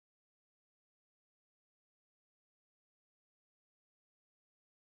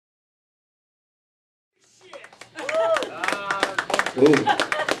Ooh.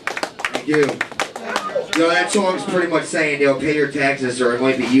 Thank you. Yo, that song's pretty much saying, yo, pay your taxes or it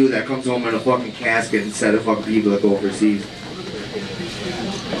might be you that comes home in a fucking casket instead of fucking people that go overseas.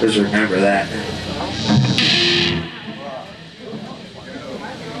 Just remember that.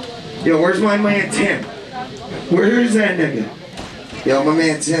 Yo, where's my man Tim? Where's that nigga? Yo, my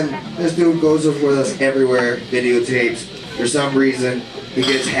man Tim, this dude goes with us everywhere, videotapes. For some reason, he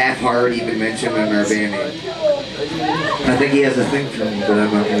gets half-hearted even mentioned in our band name. I think he has a thing for me, but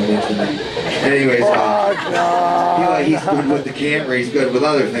I'm not going to mention that. Anyways, he's good with the camera, he's good with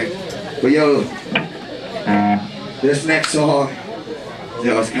other things. But yo, this next song,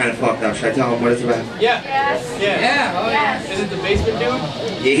 yo, it's kind of fucked up. Should I tell him what it's about? Yeah. Yes. Yeah. Oh, yes. Is it the basement dude?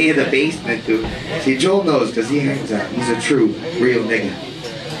 Yeah, the basement dude. See, Joel knows because he hangs out. He's a true, real nigga.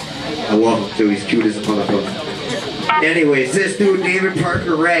 I love him too. He's cute as a motherfucker. Anyways, this dude, David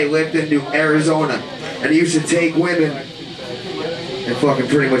Parker Ray, lived in Arizona, and he used to take women and fucking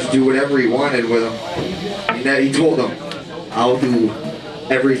pretty much do whatever he wanted with them. He told them, I'll do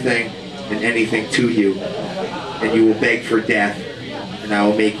everything and anything to you, and you will beg for death, and I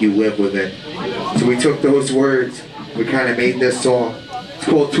will make you live with it. So we took those words, we kind of made this song. It's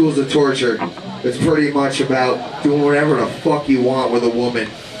called Tools of Torture. It's pretty much about doing whatever the fuck you want with a woman,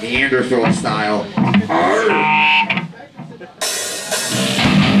 Neanderthal style. Arr!